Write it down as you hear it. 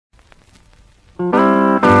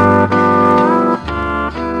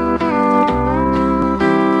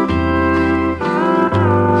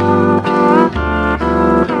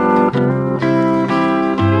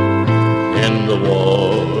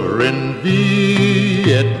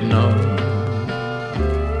Vietnam.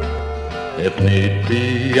 If need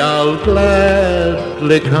be, I'll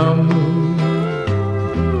gladly come.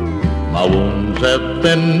 My wounds have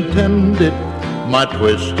been tended, my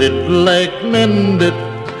twisted leg mended.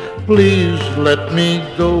 Please let me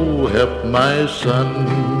go help my son.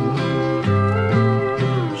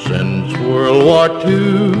 Since World War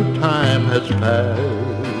II, time has passed.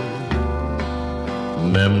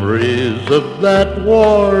 Memories of that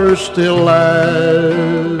war still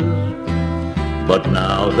last. But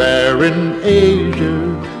now they're in Asia,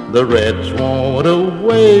 the Reds want to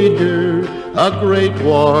wager a great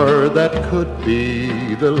war that could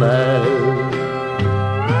be the last.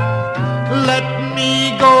 Let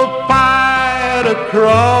me go fight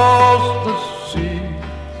across the sea,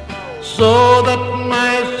 so that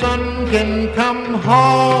my son can come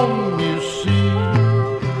home, you see.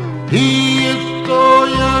 He is so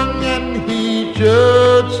young and he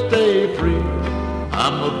should stay free.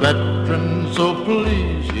 I'm a veteran, so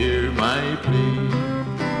please hear my plea.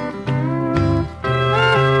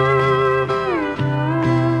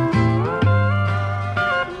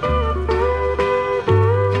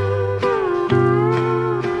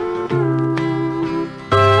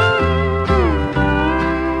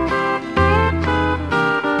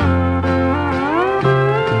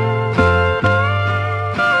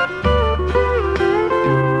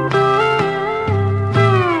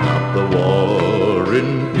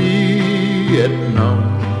 In Vietnam,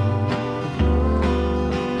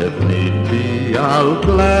 if need be, I'll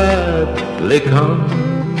gladly come.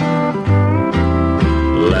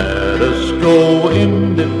 Let us go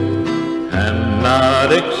end it and not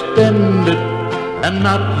extend it, and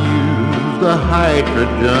not use the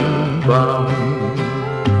hydrogen bomb.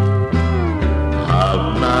 I've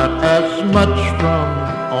not asked much from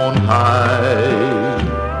on high.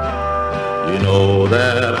 You know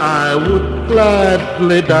that I would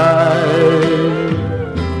gladly die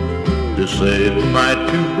to save my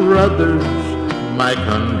two brothers, my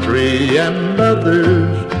country and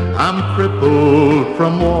others. I'm crippled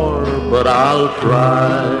from war, but I'll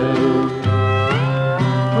try.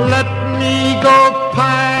 Let me go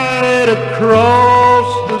fight across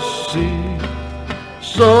the sea,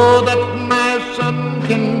 so that my son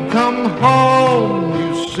can come home,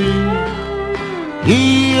 you see.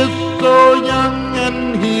 He is so young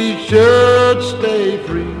and he should stay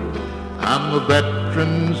free. I'm a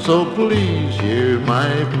veteran, so please hear my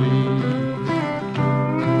plea.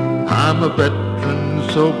 I'm a veteran,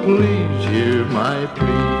 so please hear my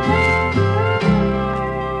plea.